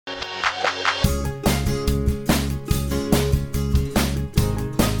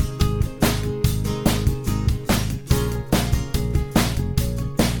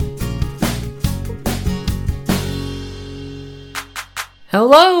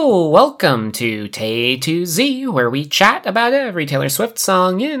Hello, welcome to Tay to Z, where we chat about every Taylor Swift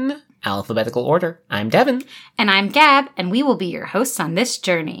song in alphabetical order. I'm Devin. And I'm Gab, and we will be your hosts on this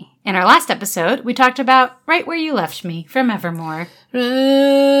journey. In our last episode, we talked about Right Where You Left Me from Evermore.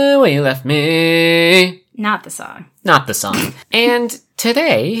 Where you left me. Not the song. Not the song. And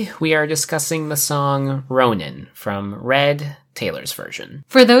today, we are discussing the song Ronan from Red, Taylor's version.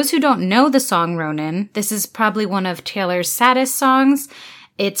 For those who don't know the song Ronan, this is probably one of Taylor's saddest songs.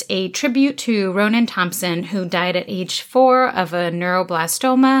 It's a tribute to Ronan Thompson, who died at age 4 of a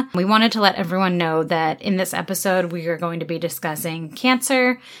neuroblastoma. We wanted to let everyone know that in this episode, we are going to be discussing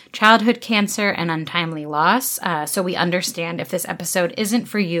cancer, childhood cancer, and untimely loss. So we understand if this episode isn't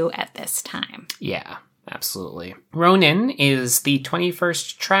for you at this time. Yeah, absolutely. Ronan is the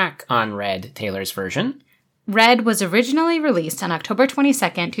 21st track on Red, Taylor's version. Red was originally released on October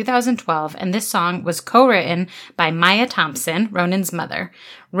 22nd, 2012, and this song was co-written by Maya Thompson, Ronan's mother.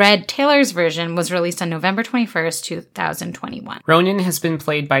 Red, Taylor's version, was released on November 21st, 2021. Ronan has been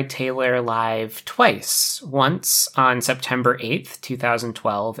played by Taylor live twice. Once on September 8th,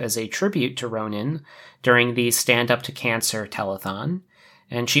 2012, as a tribute to Ronan during the Stand Up to Cancer telethon.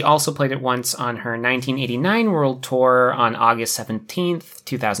 And she also played it once on her 1989 world tour on August 17th,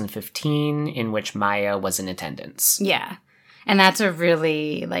 2015, in which Maya was in attendance. Yeah. And that's a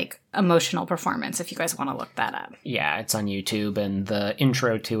really, emotional performance if you guys want to look that up. Yeah, it's on YouTube, and the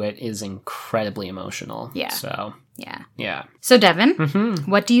intro to it is incredibly emotional. Yeah. So, yeah. So, Devin,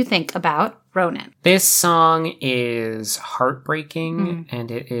 What do you think about Ronan? This song is heartbreaking, and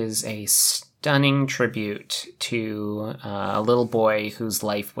it is a stunning tribute to a little boy whose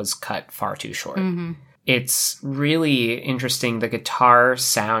life was cut far too short. It's really interesting. The guitar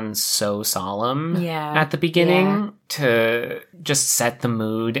sounds so solemn at the beginning to just set the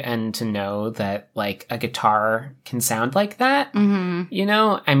mood and to know that, a guitar can sound like that. You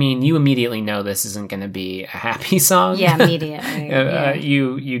know? I mean, you immediately know this isn't going to be a happy song. Yeah, immediately.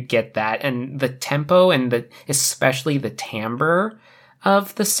 You get that. And the tempo and especially the timbre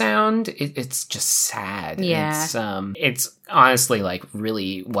of the sound, it's just sad. Yeah. It's honestly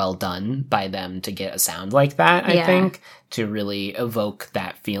really well done by them to get a sound like that, I think, to really evoke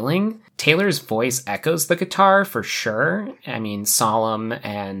that feeling. Taylor's voice echoes the guitar for sure. I mean, solemn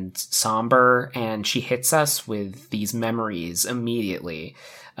and somber, and she hits us with these memories immediately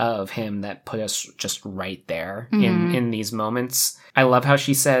of him that put us just right there in these moments. I love how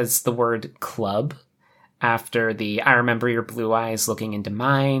she says the word club after I remember your blue eyes looking into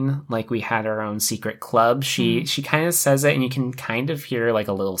mine, like we had our own secret club. She kind of says it, and you can kind of hear a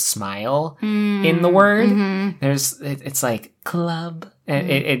little smile in the word. It's like club.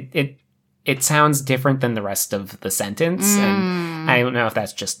 It sounds different than the rest of the sentence. And I don't know if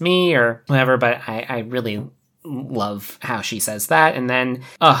that's just me or whatever, but I really love how she says that. And then,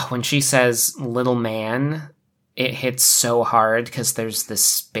 when she says little man, it hits so hard because there's this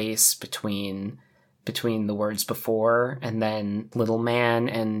space between the words before and then little man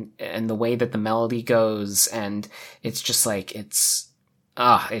and the way that the melody goes, and it's just it's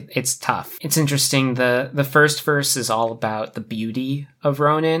tough. It's interesting. The first verse is all about the beauty of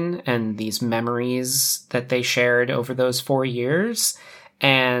Ronan and these memories that they shared over those 4 years,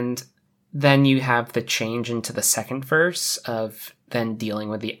 and then you have the change into the second verse of then dealing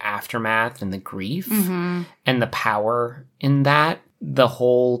with the aftermath and the grief and the power in that. The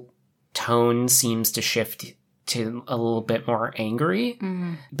whole tone seems to shift to a little bit more angry,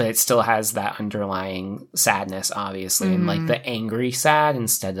 but it still has that underlying sadness, obviously, and the angry sad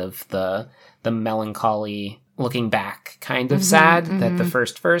instead of the melancholy looking back kind of sad that the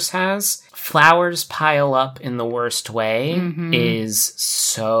first verse has. Flowers pile up in the worst way is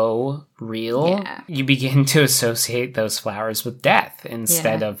so real. Yeah. You begin to associate those flowers with death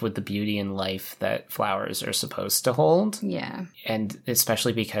instead of with the beauty and life that flowers are supposed to hold. Yeah. And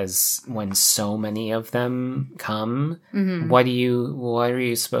especially because when so many of them come, what are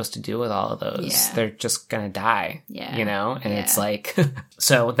you supposed to do with all of those? Yeah. They're just gonna die. Yeah. You know? And it's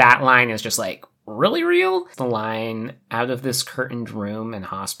so that line is just really real. The line, out of this curtained room and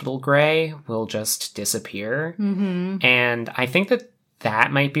hospital gray, will just disappear. And I think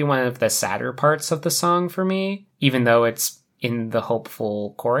that might be one of the sadder parts of the song for me, even though it's in the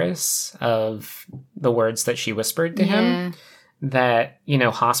hopeful chorus of the words that she whispered to him. That,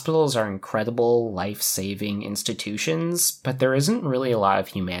 hospitals are incredible life-saving institutions, but there isn't really a lot of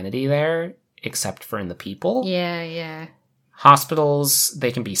humanity there, except for in the people. Yeah. Hospitals,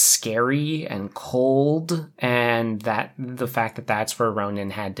 they can be scary and cold, and that the fact that that's where Ronan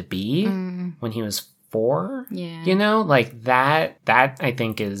had to be when he was 4, that I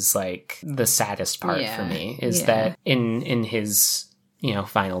think is the saddest part for me, is that in his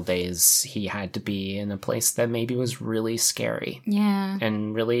final days, he had to be in a place that maybe was really scary. Yeah.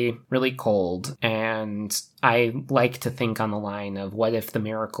 And really, really cold. And I like to think on the line of what if the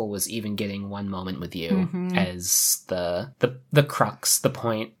miracle was even getting one moment with you as the crux, the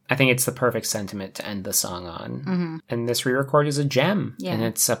point. I think it's the perfect sentiment to end the song on. And this re-record is a gem. Yeah. And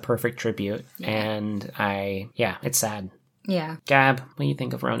it's a perfect tribute. Yeah. And it's sad. Yeah. Gab, what do you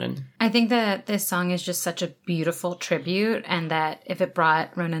think of Ronan? I think that this song is just such a beautiful tribute, and that if it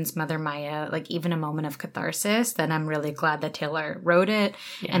brought Ronan's mother Maya even a moment of catharsis, then I'm really glad that Taylor wrote it,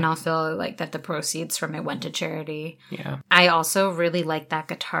 and also that the proceeds from it went to charity. Yeah. I also really like that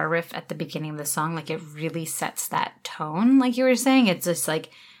guitar riff at the beginning of the song. It really sets that tone, like you were saying. It's just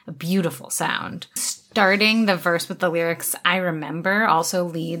a beautiful sound. Starting the verse with the lyrics, I remember, also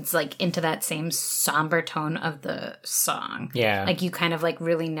leads into that same somber tone of the song. Yeah. You kind of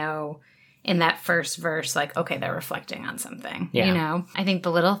really know in that first verse, okay, they're reflecting on something. Yeah. I think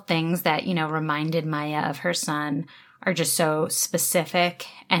the little things that, reminded Maya of her son are just so specific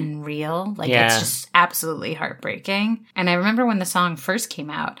and real. It's just absolutely heartbreaking. And I remember when the song first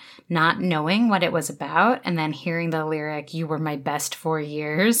came out, not knowing what it was about, and then hearing the lyric, "You were my best 4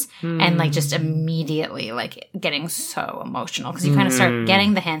 years," and just immediately getting so emotional, because you kind of start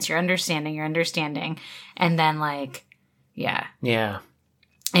getting the hints, you're understanding, and then yeah.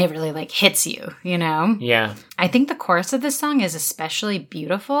 It really hits you, Yeah. I think the chorus of this song is especially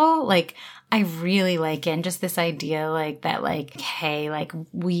beautiful. I really like it. And just this idea that hey,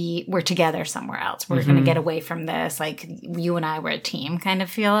 we're together somewhere else. We're going to get away from this. You and I were a team kind of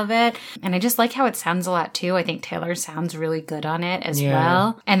feel of it. And I just like how it sounds a lot too. I think Taylor sounds really good on it as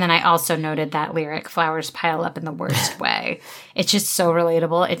well. And then I also noted that lyric, "Flowers pile up in the worst way." It's just so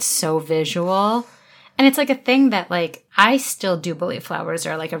relatable. It's so visual. And it's a thing that I still do believe flowers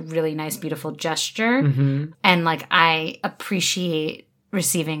are a really nice, beautiful gesture. And I appreciate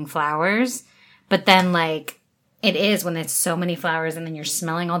receiving flowers, but then it is when it's so many flowers and then you're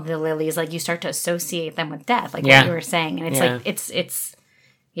smelling all the lilies, you start to associate them with death, what you were saying. And it's it's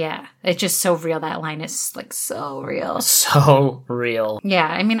just so real. That line is so real. So real. Yeah.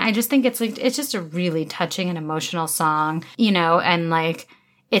 I mean, I just think it's just a really touching and emotional song, and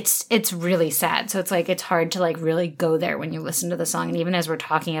it's really sad. So it's hard to really go there when you listen to the song. And even as we're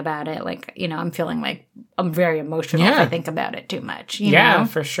talking about it, I'm feeling I'm very emotional if I think about it too much. You know?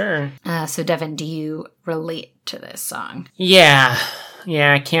 For sure. So Devin, do you relate to this song? Yeah.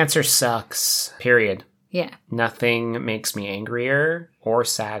 Cancer sucks. Period. Yeah. Nothing makes me angrier or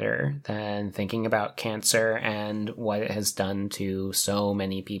sadder than thinking about cancer and what it has done to so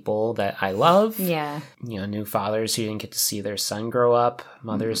many people that I love. Yeah. New fathers who didn't get to see their son grow up,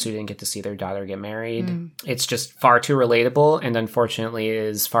 mothers who didn't get to see their daughter get married. It's just far too relatable, and unfortunately it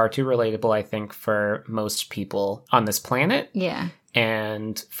is far too relatable, I think, for most people on this planet. Yeah.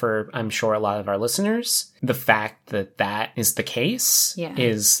 And for, I'm sure, a lot of our listeners, the fact that that is the case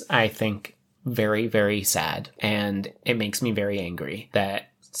is, I think, very, very sad. And it makes me very angry that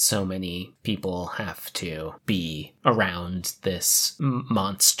so many people have to be around this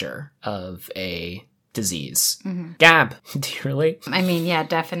monster of a disease. Gab, do you relate? I mean, yeah,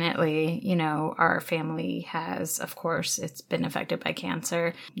 definitely. Our family has, of course, it's been affected by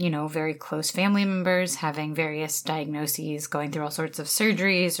cancer. Very close family members having various diagnoses, going through all sorts of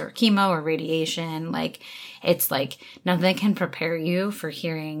surgeries or chemo or radiation. It's nothing can prepare you for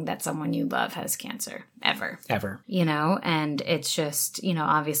hearing that someone you love has cancer, ever. And it's just,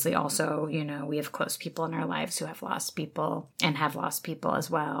 obviously also, we have close people in our lives who have lost people and have lost people as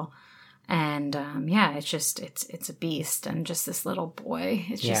well. And, it's just, it's a beast. And just this little boy,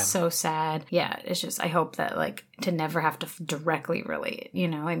 it's just so sad. Yeah. It's just, I hope that to never have to directly relate,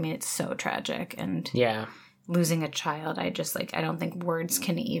 I mean, it's so tragic. And losing a child, I just I don't think words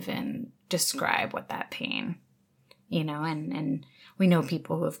can even describe what that pain, and we know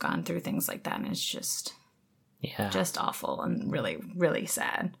people who have gone through things like that. And it's just, just awful and really, really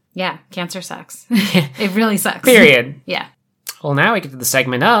sad. Yeah. Cancer sucks. It really sucks. Period. Yeah. Well, now we get to the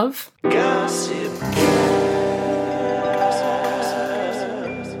segment of Gossip.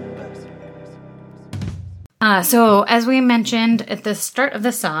 So, as we mentioned at the start of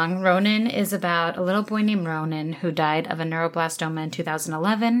the song, Ronan is about a little boy named Ronan who died of a neuroblastoma in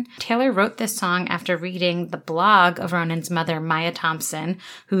 2011. Taylor wrote this song after reading the blog of Ronan's mother, Maya Thompson,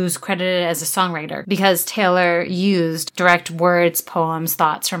 who's credited as a songwriter, because Taylor used direct words, poems,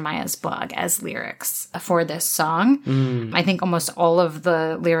 thoughts from Maya's blog as lyrics for this song. I think almost all of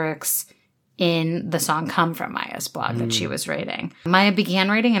the lyrics in the song come from Maya's blog that she was writing. Maya began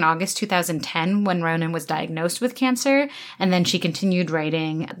writing in August 2010 when Ronan was diagnosed with cancer, and then she continued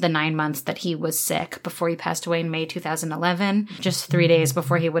writing the 9 months that he was sick before he passed away in May 2011, just 3 days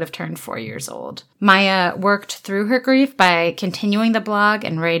before he would have turned 4 years old. Maya worked through her grief by continuing the blog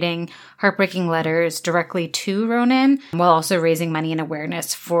and writing heartbreaking letters directly to Ronan, while also raising money and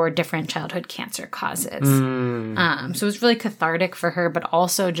awareness for different childhood cancer causes. So it was really cathartic for her, but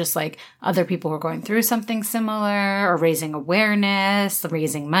also just like other people were going through something similar or raising awareness,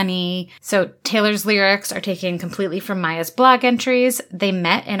 raising money. So Taylor's lyrics are taken completely from Maya's blog entries. They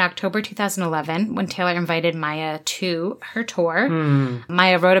met in October 2011 when Taylor invited Maya to her tour.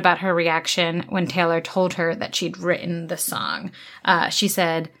 Maya wrote about her reaction when Taylor told her that she'd written the song. She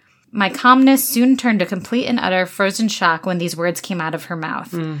said, "My calmness soon turned to complete and utter frozen shock when these words came out of her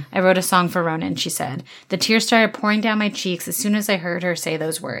mouth. I wrote a song for Ronan," she said. "The tears started pouring down my cheeks as soon as I heard her say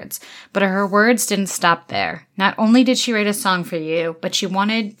those words. But her words didn't stop there. Not only did she write a song for you, but she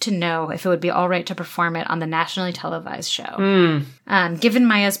wanted to know if it would be all right to perform it on the nationally televised show." Given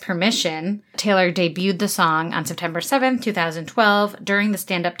Maya's permission, Taylor debuted the song on September 7th, 2012, during the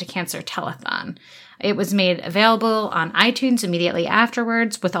Stand Up to Cancer telethon. It was made available on iTunes immediately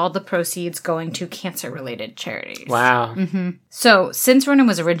afterwards, with all the proceeds going to cancer-related charities. Wow. So, since Ronan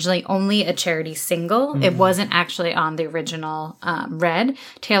was originally only a charity single, it wasn't actually on the original Red,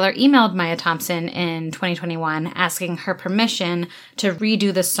 Taylor emailed Maya Thompson in 2021 asking her permission to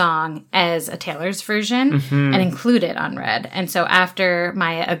redo the song as a Taylor's version and include it on Red. And so after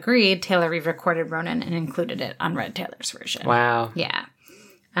Maya agreed, Taylor re-recorded Ronan and included it on Red Taylor's version. Wow. Yeah.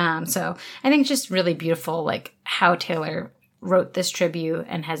 So I think it's just really beautiful, like how Taylor wrote this tribute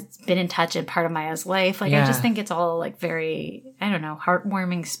and has been in touch and part of Maya's life. Like, I just think it's all like very, I don't know,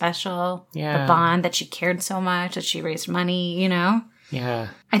 heartwarming, special. Yeah. The bond that she cared so much, that she raised money, you know? Yeah.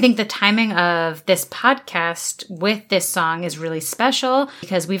 I think the timing of this podcast with this song is really special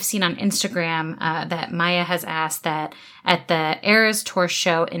because we've seen on Instagram that Maya has asked that at the Eras Tour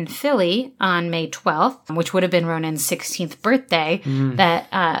show in Philly on May 12th, which would have been Ronan's 16th birthday,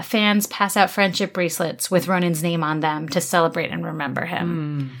 that fans pass out friendship bracelets with Ronan's name on them to celebrate and remember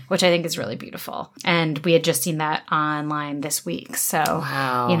him, which I think is really beautiful. And we had just seen that online this week. So,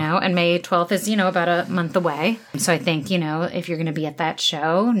 you know, and May 12th is, you know, about a month away. So I think, you know, if you're going to be at that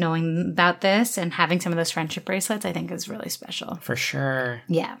show, knowing about this and having some of those friendship bracelets, I think is really special. For sure.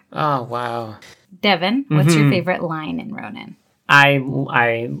 Yeah. Oh, wow. Devin, what's your favorite line in Ronan? I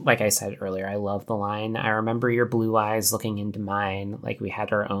like I said earlier, I love the line, "I remember your blue eyes looking into mine like we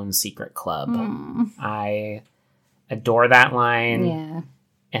had our own secret club." I adore that line. Yeah.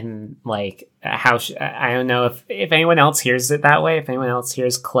 And like I don't know if anyone else hears it that way. If anyone else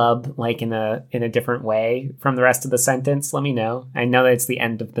hears club like in a different way from the rest of the sentence, let me know. I know that it's the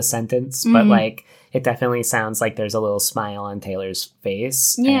end of the sentence, but like it definitely sounds like there's a little smile on Taylor's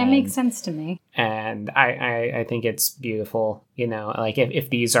face. Yeah, it makes sense to me. And I think it's beautiful. You know, like if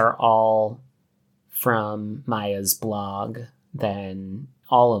these are all from Maya's blog, then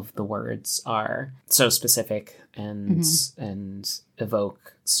all of the words are so specific and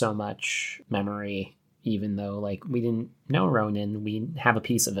evoke so much memory, even though like we didn't know Ronan, we have a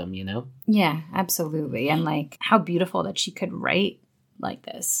piece of him, you know? Yeah, absolutely. And like how beautiful that she could write like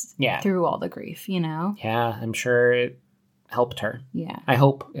this through all the grief, you know? Yeah, I'm sure it helped her. Yeah. I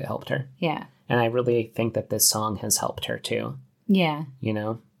hope it helped her. Yeah. And I really think that this song has helped her too. Yeah. You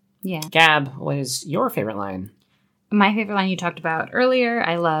know? Yeah. Gab, what is your favorite line? My favorite line you talked about earlier,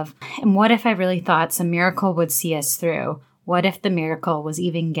 I love, "And what if I really thought some miracle would see us through? What if the miracle was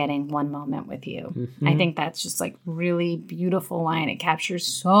even getting one moment with you?" I think that's just like really beautiful line. It captures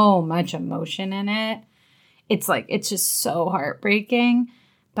so much emotion in it. It's like, it's just so heartbreaking,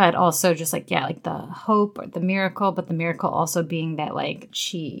 but also just like, yeah, like the hope or the miracle, but the miracle also being that like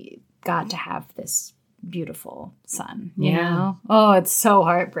she got to have this beautiful son, you know? Oh, it's so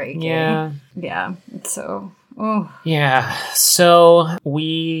heartbreaking. Yeah. Yeah. It's so... Oh. Yeah, so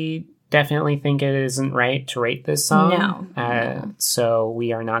we definitely think it isn't right to rate this song. No. So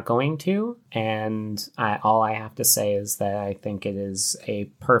we are not going to. And all I have to say is that I think it is a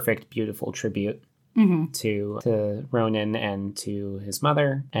perfect, beautiful tribute to Ronan and to his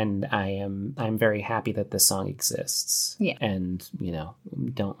mother. And I'm very happy that this song exists. Yeah. And, you know,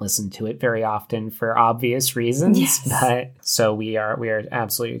 don't listen to it very often for obvious reasons. Yes. But so we are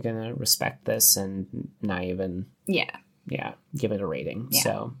absolutely going to respect this and not even... Yeah, give it a rating. Yeah.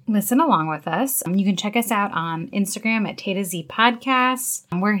 So listen along with us. You can check us out on Instagram at Tay to Z Podcasts.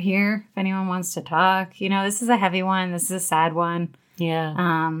 We're here if anyone wants to talk. You know, this is a heavy one. This is a sad one.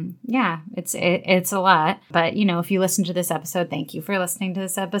 Yeah, it's a lot. But, if you listen to this episode, thank you for listening to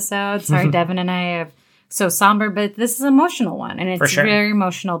this episode. Sorry, Devin and I are so somber, but this is an emotional one. And it's very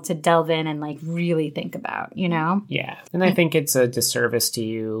emotional to delve in and really think about, Yeah. And I think it's a disservice to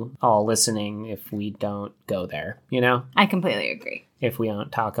you all listening if we don't go there, I completely agree. If we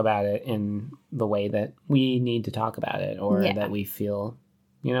don't talk about it in the way that we need to talk about it or that we feel,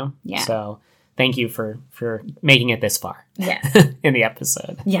 Yeah. So thank you for making it this far. Yes. In the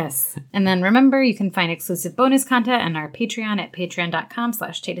episode. Yes. And then remember, you can find exclusive bonus content on our Patreon at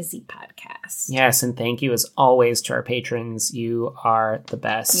patreon.com/TayToZ podcast. Yes. And thank you as always to our patrons. You are the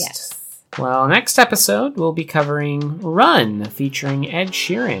best. Yes. Well, next episode, we'll be covering Run, featuring Ed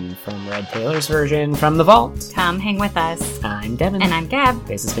Sheeran from Red Taylor's version from The Vault. Come hang with us. I'm Devin. And I'm Gab.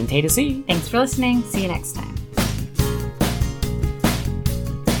 This has been Tay to Z. Thanks for listening. See you next time.